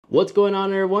What's going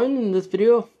on, everyone? In this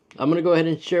video I'm going to go ahead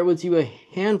and share with you a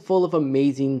handful of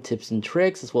amazing tips and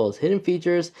tricks as well as hidden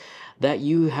features that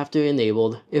you have to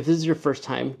enable if this is your first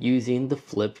time using the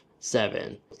Flip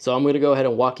 7. So I'm going to go ahead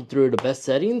and walk you through the best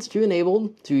settings to enable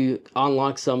to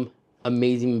unlock some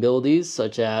amazing abilities,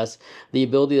 such as the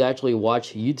ability to actually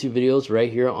watch YouTube videos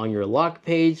right here on your lock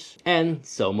page and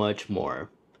so much more.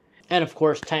 And of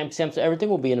course, timestamps to everything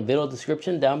will be in the video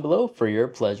description down below for your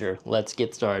pleasure. Let's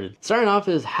get started. Starting off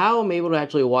is how I'm able to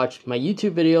actually watch my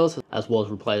YouTube videos as well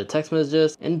as reply to text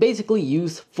messages and basically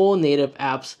use full native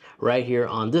apps right here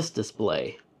on this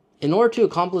display. In order to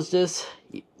accomplish this,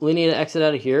 we need to exit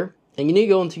out of here and you need to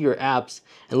go into your apps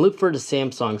and look for the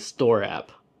Samsung Store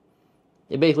app.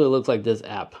 It basically looks like this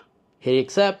app. Hit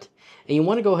accept and you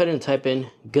want to go ahead and type in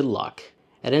good luck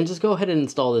and then just go ahead and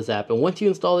install this app. And once you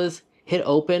install this, hit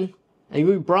open. And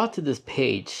you'll be brought to this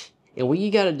page, and what you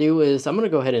got to do is I'm going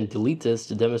to go ahead and delete this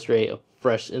to demonstrate a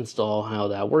fresh install, how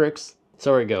that works. So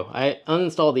there we go. I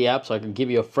uninstalled the app so I can give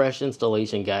you a fresh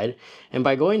installation guide, and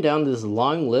by going down this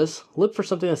long list, look for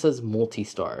something that says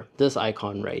multi-star, this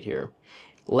icon right here.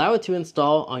 Allow it to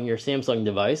install on your Samsung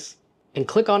device and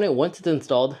click on it. Once it's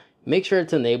installed, make sure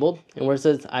it's enabled, and where it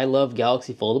says I love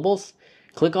Galaxy Foldables,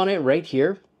 click on it right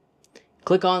here,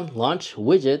 click on launch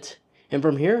widget, and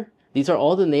from here these are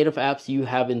all the native apps you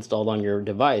have installed on your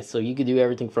device. So you could do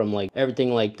everything from like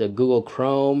the Google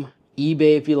Chrome,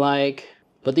 eBay if you like.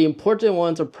 But the important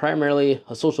ones are primarily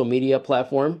a social media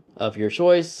platform of your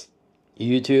choice,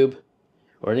 YouTube,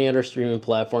 or any other streaming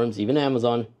platforms, even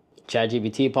Amazon,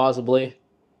 ChatGPT possibly.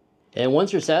 And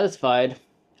once you're satisfied,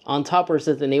 on top where it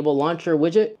says enable launcher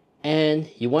widget, and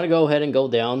you want to go ahead and go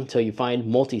down until you find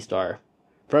multi-star.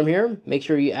 From here, make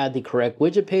sure you add the correct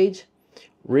widget page.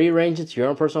 Rearrange it to your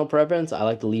own personal preference. I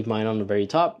like to leave mine on the very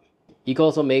top. You can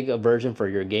also make a version for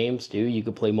your games too. You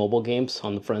could play mobile games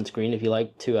on the front screen if you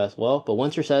like to as well. But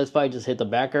once you're satisfied, just hit the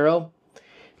back arrow,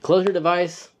 close your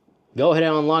device, go ahead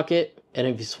and unlock it. And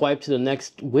if you swipe to the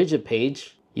next widget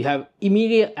page, you have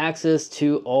immediate access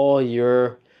to all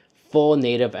your full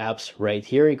native apps right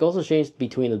here. You can also change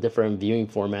between the different viewing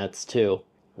formats too.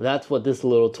 That's what this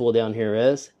little tool down here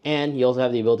is. And you also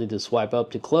have the ability to swipe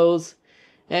up to close.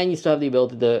 And you still have the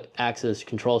ability to access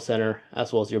control center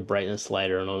as well as your brightness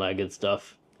slider and all that good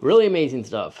stuff. Really amazing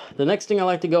stuff. The next thing I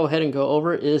like to go ahead and go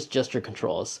over is gesture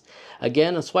controls.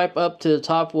 Again, a swipe up to the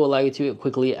top will allow you to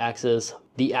quickly access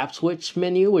the app switch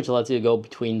menu, which allows you to go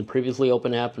between the previously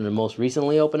open app and the most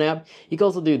recently open app. You can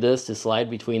also do this to slide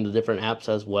between the different apps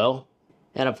as well.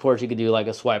 And of course, you could do like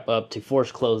a swipe up to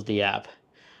force close the app.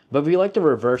 But if you like to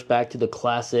reverse back to the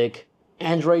classic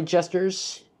Android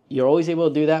gestures, you're always able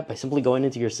to do that by simply going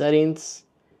into your settings,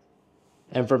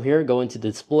 and from here go into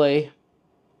display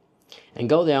and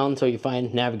go down until you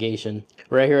find navigation.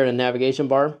 Right here in the navigation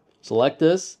bar, select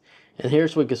this, and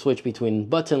here's where you can switch between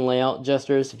button layout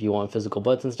gestures if you want physical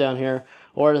buttons down here,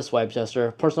 or the swipe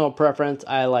gesture. Personal preference,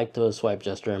 I like the swipe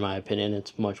gesture in my opinion.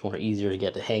 It's much more easier to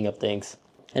get the hang of things,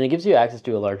 and it gives you access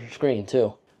to a larger screen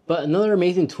too. But another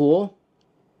amazing tool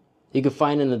you can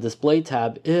find in the display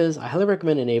tab is I highly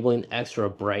recommend enabling extra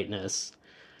brightness,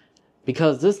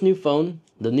 because this new phone,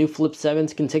 the new Flip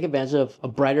 7s, can take advantage of a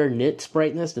brighter nits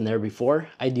brightness than ever before,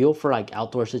 ideal for like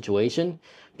outdoor situation.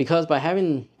 Because by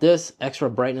having this extra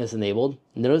brightness enabled,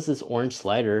 notice this orange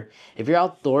slider. If you're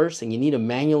outdoors and you need to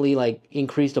manually like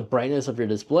increase the brightness of your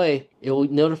display, it will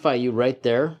notify you right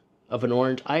there of an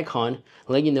orange icon,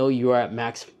 letting you know you are at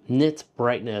max nits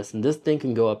brightness, and this thing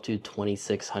can go up to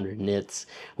 2600 nits,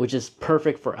 which is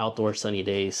perfect for outdoor sunny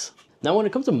days. Now when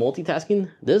it comes to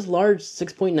multitasking, this large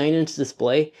 6.9-inch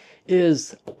display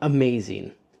is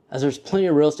amazing, as there's plenty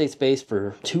of real estate space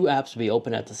for two apps to be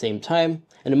open at the same time.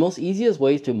 And the most easiest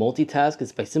way to multitask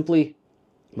is by simply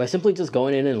just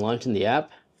going in and launching the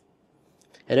app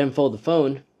and then fold the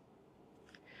phone.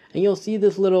 And you'll see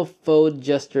this little fold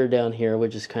gesture down here,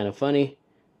 which is kind of funny.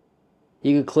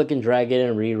 You can click and drag it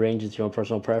and rearrange it to your own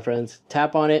personal preference.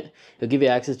 Tap on it, it'll give you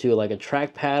access to like a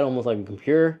trackpad, almost like a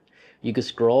computer. You can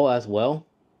scroll as well.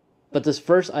 But this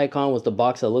first icon was the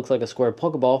box that looks like a square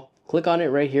Pokeball. Click on it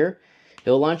right here.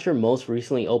 It'll launch your most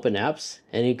recently open apps,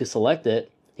 and you can select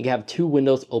it. You can have two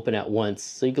windows open at once,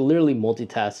 so you can literally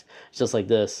multitask just like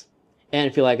this. And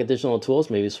if you like additional tools,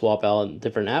 maybe swap out a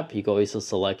different app, you can always just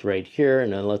select right here.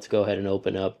 And then let's go ahead and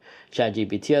open up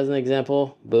ChatGPT as an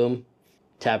example. Boom.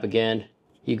 Tap again.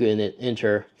 You can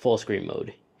enter full screen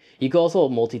mode. You can also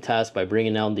multitask by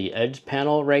bringing down the Edge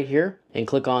panel right here and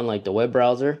click on like the web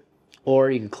browser.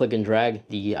 Or you can click and drag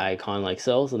the icon like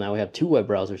so. So now we have two web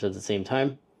browsers at the same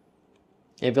time.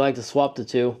 And if you like to swap the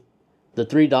two, the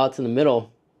three dots in the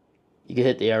middle, you can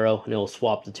hit the arrow and it will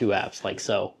swap the two apps like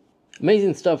so.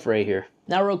 Amazing stuff right here.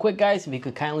 Now real quick guys, if you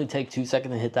could kindly take 2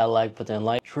 seconds and hit that like button and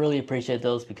like, truly appreciate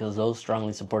those because those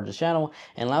strongly support the channel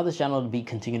and allow the channel to be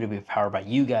continue to be powered by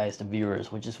you guys, the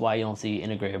viewers, which is why you don't see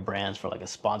integrated brands for like a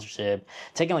sponsorship,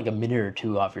 taking like a minute or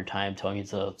two off your time telling you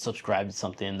to subscribe to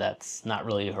something that's not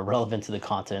really relevant to the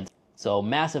content. So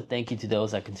massive thank you to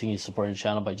those that continue supporting the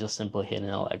channel by just simply hitting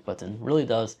the like button. It really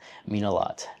does mean a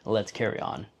lot. Let's carry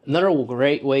on. Another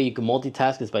great way you can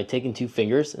multitask is by taking 2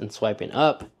 fingers and swiping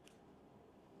up.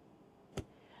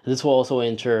 This will also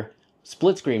enter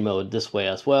split screen mode this way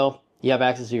as well. You have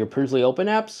access to your previously open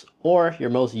apps or your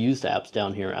most used apps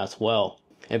down here as well.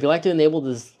 And if you like to enable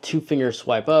this 2-finger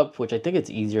swipe up, which I think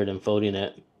it's easier than folding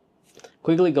it,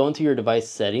 quickly go into your device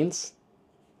settings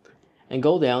and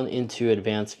go down into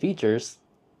advanced features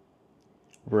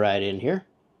right in here.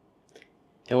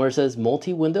 And where it says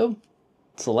multi-window,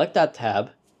 select that tab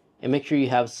and make sure you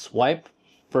have swipe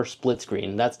for split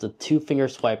screen. That's the 2-finger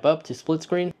swipe up to split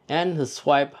screen, and the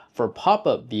swipe for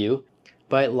pop-up view.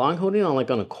 By long holding on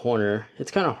like on a corner,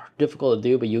 it's kind of difficult to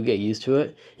do, but you'll get used to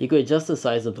it. You could adjust the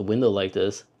size of the window like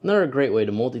this. Another great way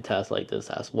to multitask like this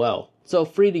as well. So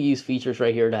free to use features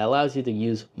right here that allows you to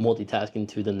use multitasking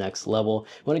to the next level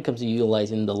when it comes to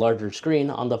utilizing the larger screen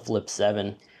on the Flip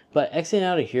 7. But exiting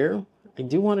out of here, I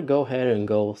do want to go ahead and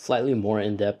go slightly more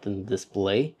in depth in the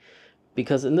display.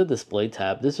 Because in the display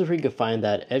tab, this is where you can find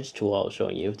that edge tool I was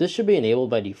showing you. This should be enabled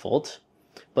by default,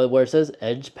 but where it says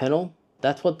edge panel,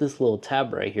 that's what this little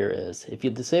tab right here is. If you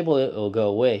disable it, it'll go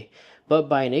away. But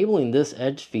by enabling this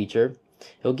edge feature,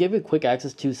 it'll give you quick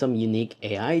access to some unique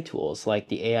AI tools like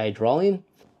the AI drawing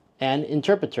and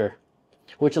interpreter,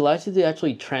 which allows you to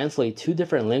actually translate 2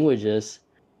 different languages.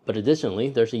 But additionally,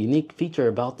 there's a unique feature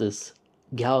about this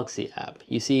Galaxy app.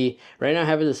 You see, right now I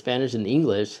have it in Spanish and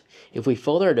English. If we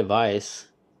fold our device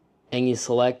and you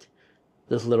select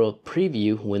this little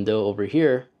preview window over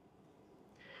here,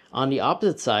 on the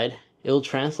opposite side, it'll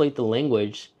translate the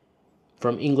language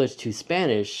from English to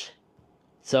Spanish.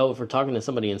 So if we're talking to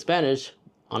somebody in Spanish,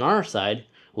 on our side,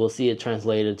 we'll see it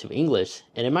translated to English.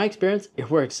 And in my experience, it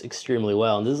works extremely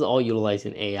well. And this is all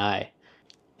utilizing AI.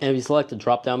 And if you select the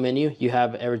drop-down menu, you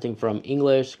have everything from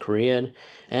English, Korean,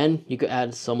 and you could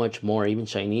add so much more, even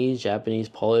Chinese, Japanese,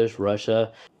 Polish,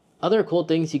 Russia. Other cool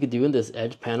things you could do in this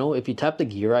edge panel, if you tap the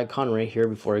gear icon right here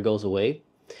before it goes away,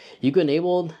 you can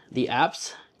enable the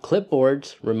apps,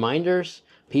 clipboards, reminders,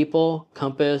 people,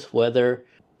 compass, weather,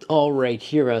 all right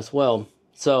here as well.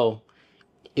 So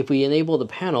if we enable the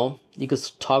panel, you can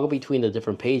toggle between the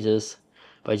different pages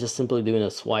by just simply doing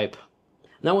a swipe.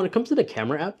 Now when it comes to the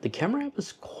camera app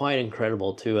is quite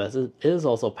incredible too, as it is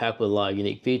also packed with a lot of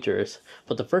unique features.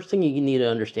 But the first thing you need to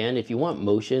understand, if you want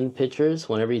motion pictures,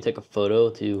 whenever you take a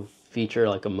photo to feature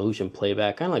like a motion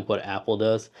playback, kind of like what Apple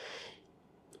does,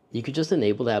 you could just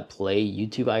enable that play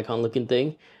YouTube icon looking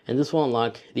thing, and this will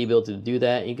unlock the ability to do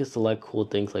that. You can select cool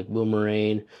things like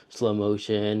boomerang, slow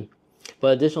motion.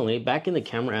 But additionally, back in the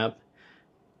camera app,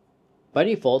 by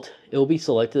default, it will be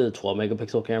selected a 12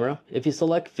 megapixel camera. If you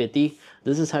select 50,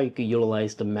 this is how you can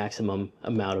utilize the maximum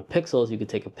amount of pixels you could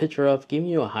take a picture of, giving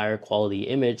you a higher quality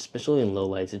image, especially in low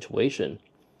light situation.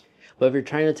 But if you're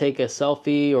trying to take a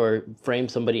selfie or frame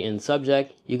somebody in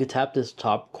subject, you could tap this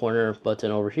top corner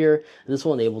button over here. This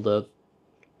will enable the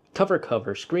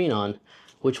cover screen on,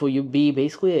 which will be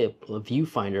basically a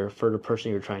viewfinder for the person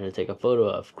you're trying to take a photo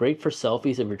of. Great for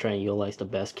selfies if you're trying to utilize the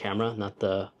best camera, not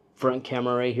the front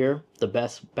camera right here, the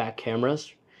best back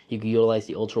cameras. You can utilize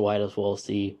the ultra wide as well as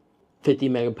the 50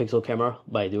 megapixel camera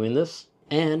by doing this.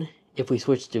 And if we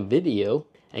switch to video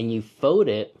and you fold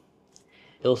it,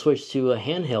 it'll switch to a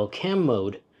handheld cam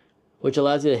mode, which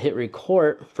allows you to hit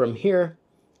record from here,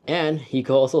 and you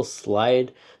can also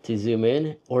slide to zoom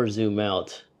in or zoom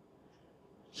out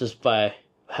just by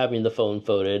having the phone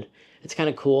folded. It's kind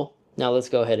of cool. Now let's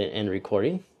go ahead and end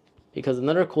recording. Because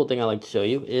another cool thing I like to show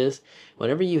you is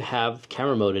whenever you have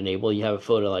camera mode enabled, you have a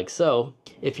photo like so.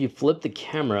 If you flip the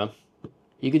camera,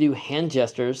 you can do hand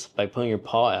gestures by putting your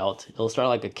paw out. It'll start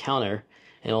like a counter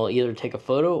and it'll either take a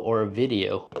photo or a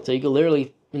video. So you can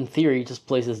literally, in theory, just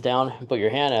place this down and put your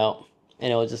hand out and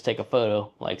it'll just take a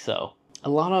photo like so. A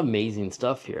lot of amazing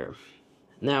stuff here.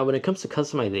 Now when it comes to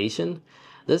customization,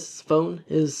 this phone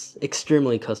is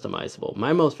extremely customizable.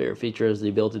 My most favorite feature is the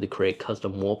ability to create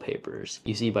custom wallpapers.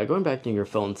 You see, by going back to your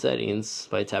phone settings,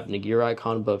 by tapping the gear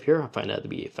icon above here, I find that to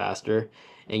be faster.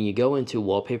 And you go into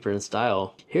wallpaper and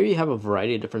style. Here you have a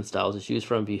variety of different styles to choose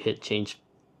from if you hit change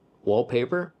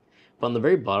wallpaper. But on the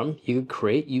very bottom, you can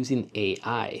create using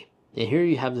AI. And here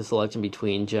you have the selection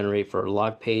between generate for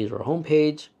lock page or home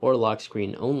page or lock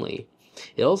screen only.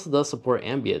 It also does support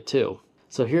ambient too.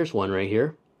 So here's one right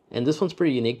here. And this one's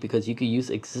pretty unique because you could use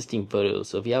existing photos.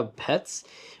 So if you have pets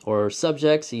or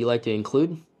subjects that you like to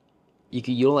include, you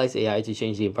could utilize AI to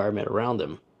change the environment around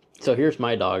them. So here's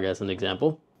my dog as an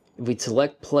example. If we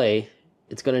select play,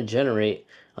 it's going to generate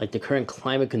like the current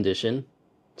climate condition.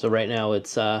 So right now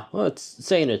it's well, it's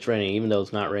saying it's raining even though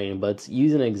it's not raining, but it's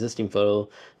using an existing photo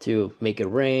to make it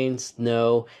rain,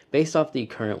 snow, based off the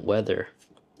current weather.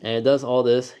 And it does all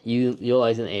this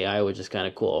utilizing AI, which is kind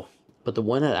of cool. But the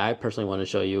one that I personally want to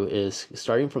show you is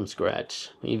starting from scratch.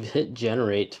 When you hit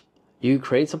generate, you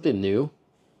create something new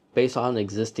based on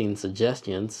existing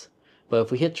suggestions. But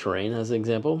if we hit terrain as an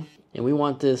example, and we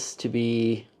want this to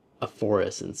be a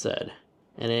forest instead,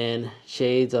 and then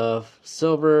shades of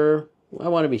silver, I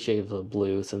want to be shades of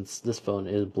blue since this phone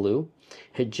is blue.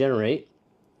 Hit generate,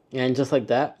 and just like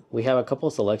that, we have a couple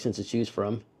of selections to choose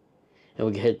from. And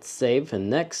we can hit save and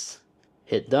next,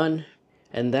 hit done,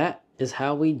 and that is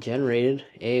how we generated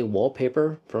a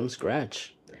wallpaper from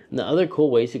scratch. And the other cool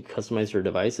ways to customize your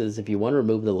device is if you want to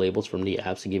remove the labels from the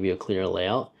apps to give you a cleaner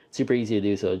layout, super easy to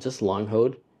do so. Just long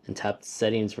hold and tap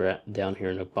settings down here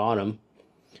in the bottom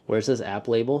where it says app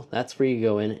label. That's where you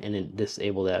go in and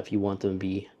disable that if you want them to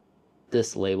be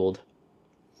dislabeled.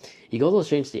 You can also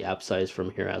change the app size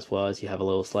from here as well, as you have a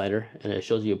little slider and it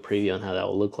shows you a preview on how that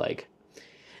will look like.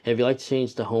 And if you like to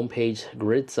change the home page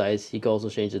grid size, you can also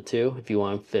change it too if you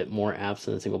want to fit more apps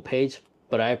in a single page.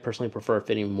 But I personally prefer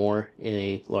fitting more in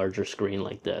a larger screen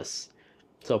like this.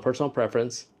 So personal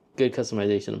preference, good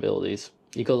customization abilities.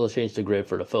 You can also change the grid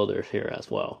for the folders here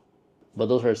as well. But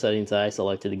those are settings that I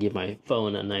selected to give my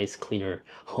phone a nice cleaner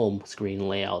home screen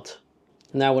layout.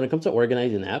 Now when it comes to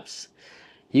organizing apps,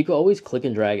 you can always click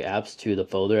and drag apps to the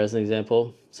folder as an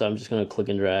example. So I'm just going to click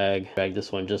and drag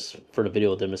this one just for the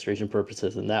video demonstration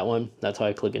purposes, and that one, that's how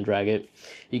I click and drag it.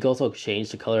 You can also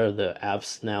change the color of the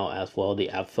apps now as well, the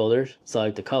app folders.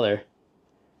 Select the color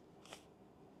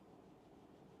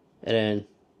and then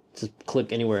just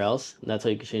click anywhere else. And that's how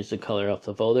you can change the color of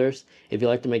the folders. If you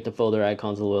like to make the folder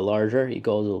icons a little larger, you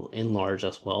go enlarge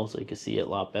as well so you can see it a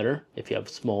lot better if you have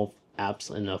small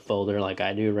apps in a folder like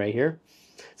I do right here.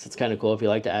 So it's kind of cool. If you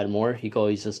like to add more, you can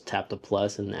always just tap the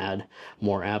plus and add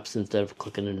more apps instead of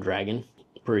clicking and dragging.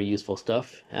 Pretty useful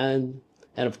stuff. And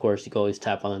of course, you can always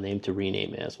tap on the name to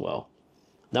rename it as well.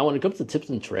 Now, when it comes to tips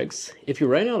and tricks, if you're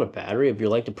running out of battery, if you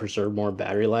like to preserve more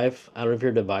battery life out of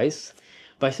your device,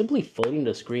 by simply folding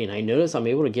the screen, I notice I'm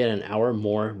able to get an hour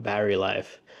more battery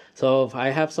life. So if I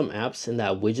have some apps in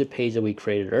that widget page that we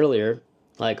created earlier,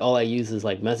 like all I use is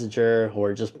like Messenger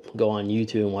or just go on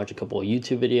YouTube and watch a couple of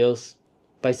YouTube videos,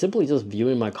 by simply just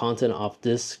viewing my content off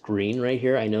this screen right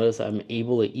here, I notice I'm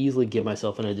able to easily give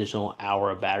myself an additional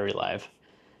hour of battery life.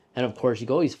 And of course, you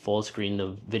can always full screen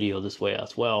the video this way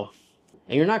as well.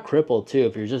 And you're not crippled too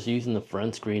if you're just using the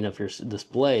front screen of your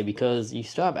display, because you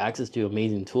still have access to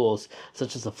amazing tools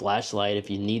such as a flashlight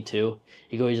if you need to.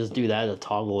 You can always just do that to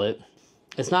toggle it.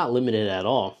 It's not limited at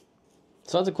all.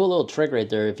 So that's a cool little trick right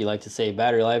there if you like to save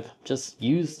battery life. Just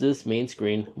use this main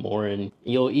screen more and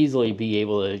you'll easily be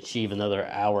able to achieve another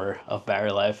hour of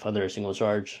battery life under a single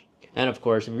charge. And of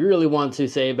course, if you really want to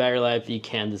save battery life, you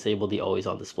can disable the always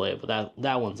on display, but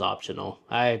that one's optional.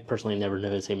 I personally never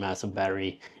noticed a massive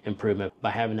battery improvement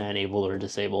by having that enabled or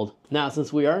disabled. Now,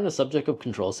 since we are in the subject of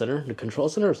Control Center, the Control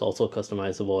Center is also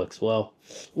customizable as well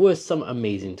with some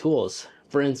amazing tools.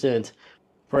 For instance,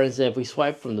 if we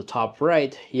swipe from the top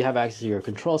right, you have access to your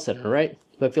Control Center, right?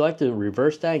 But if you like to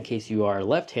reverse that in case you are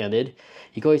left-handed,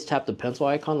 you can always tap the pencil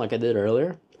icon like I did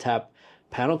earlier, tap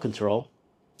Panel Control,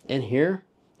 and here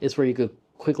is where you could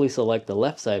quickly select the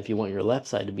left side if you want your left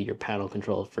side to be your panel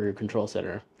control for your Control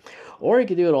Center. Or you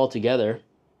could do it all together.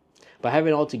 By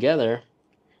having it all together,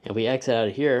 and we exit out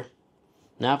of here,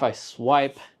 now if I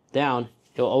swipe down,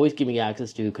 it will always give me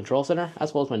access to Control Center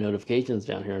as well as my notifications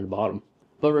down here in the bottom.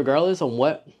 But regardless on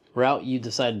what route you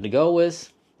decided to go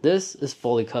with, this is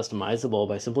fully customizable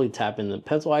by simply tapping the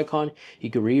pencil icon. You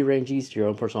can rearrange these to your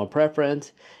own personal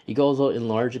preference. You can also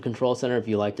enlarge the Control Center if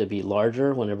you like to be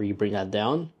larger whenever you bring that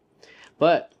down.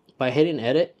 But by hitting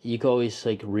edit, you can always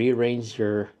like rearrange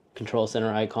your Control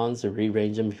Center icons and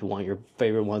rearrange them if you want your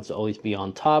favorite ones to always be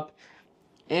on top.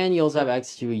 And you also have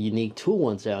access to unique tool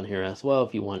ones down here as well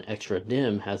if you want extra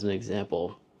dim as an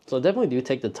example. So definitely do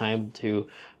take the time to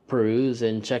peruse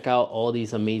and check out all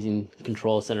these amazing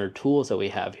Control Center tools that we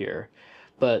have here.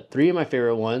 But three of my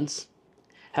favorite ones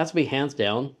has to be hands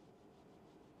down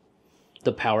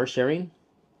the power sharing.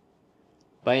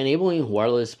 By enabling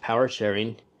wireless power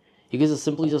sharing, you can just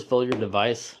simply fold your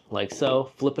device like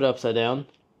so, flip it upside down,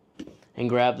 and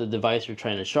grab the device you're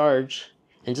trying to charge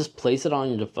and just place it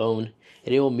on your phone,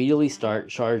 and it will immediately start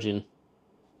charging.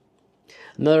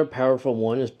 Another powerful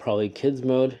one is probably kids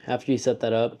mode. After you set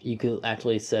that up, you could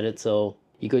actually set it so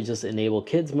you could just enable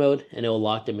kids mode and it will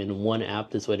lock them in one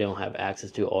app. This way they don't have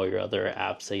access to all your other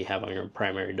apps that you have on your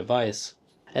primary device.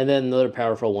 And then another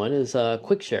powerful one is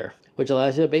quick share, which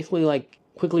allows you to basically like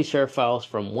quickly share files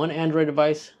from one Android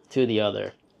device to the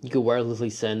other. You could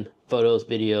wirelessly send photos,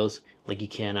 videos like you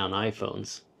can on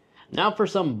iPhones. Now for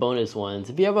some bonus ones.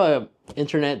 If you have a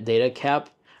internet data cap,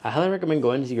 I highly recommend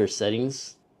going to your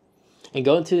settings and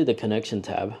go into the connection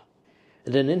tab.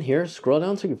 And then in here, scroll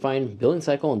down so you can find billing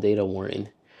cycle and data warning.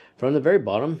 From the very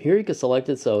bottom, here you can select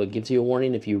it so it gives you a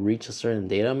warning if you reach a certain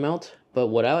data amount. But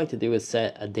what I like to do is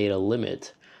set a data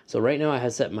limit. So right now I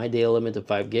have set my data limit to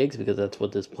 5 gigs because that's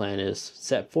what this plan is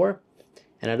set for.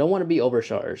 And I don't want to be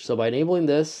overcharged. So by enabling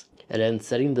this and then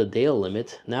setting the data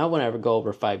limit, now whenever I go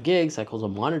over 5 gigs, I can also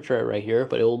monitor it right here,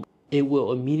 but it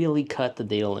will immediately cut the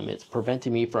data limits,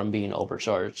 preventing me from being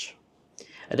overcharged.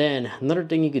 And then another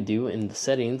thing you could do in the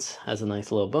settings as a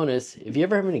nice little bonus, if you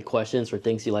ever have any questions or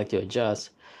things you'd like to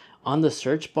adjust, on the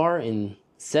search bar in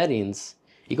settings,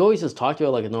 you can always just talk to it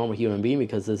like a normal human being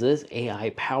because this is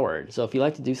AI powered. So if you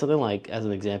like to do something like, as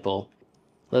an example,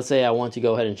 let's say I want to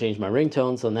go ahead and change my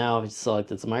ringtone. So now if you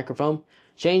select it's a microphone,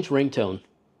 change ringtone.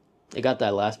 It got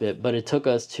that last bit, but it took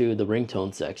us to the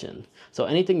ringtone section. So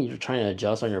anything you're trying to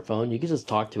adjust on your phone, you can just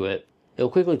talk to it. It'll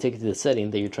quickly take you to the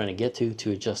setting that you're trying to get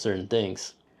to adjust certain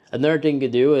things. Another thing you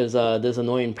could do is this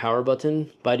annoying power button.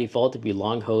 By default, if you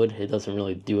long hold, it doesn't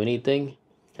really do anything.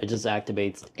 It just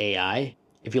activates AI.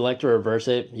 If you like to reverse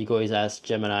it, you can always ask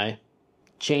Gemini,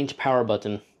 change power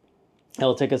button.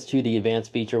 It'll take us to the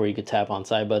advanced feature where you could tap on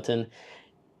side button.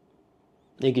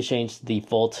 You can change the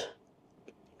default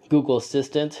Google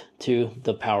Assistant to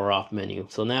the power off menu.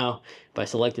 So now by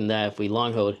selecting that, if we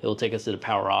long hold, it will take us to the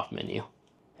power off menu.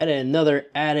 And then another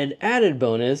added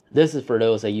bonus, this is for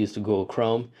those that use Google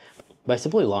Chrome. By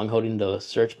simply long holding the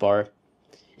search bar,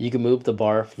 you can move the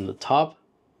bar from the top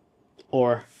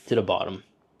or to the bottom.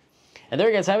 And there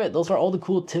you guys have it. Those are all the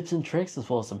cool tips and tricks as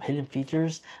well as some hidden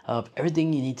features of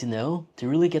everything you need to know to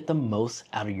really get the most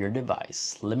out of your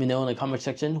device. Let me know in the comment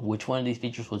section which one of these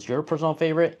features was your personal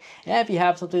favorite. And if you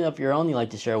have something of your own you'd like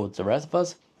to share with the rest of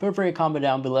us, feel free to comment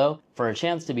down below for a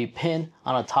chance to be pinned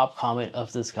on a top comment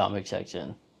of this comment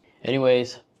section.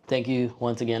 Anyways, thank you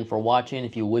once again for watching.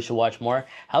 If you wish to watch more,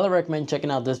 I highly recommend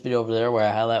checking out this video over there where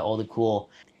I highlight all the cool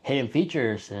hidden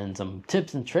features and some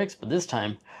tips and tricks, but this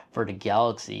time for the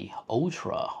Galaxy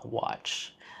Ultra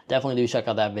watch. Definitely do check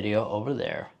out that video over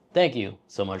there. Thank you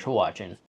so much for watching.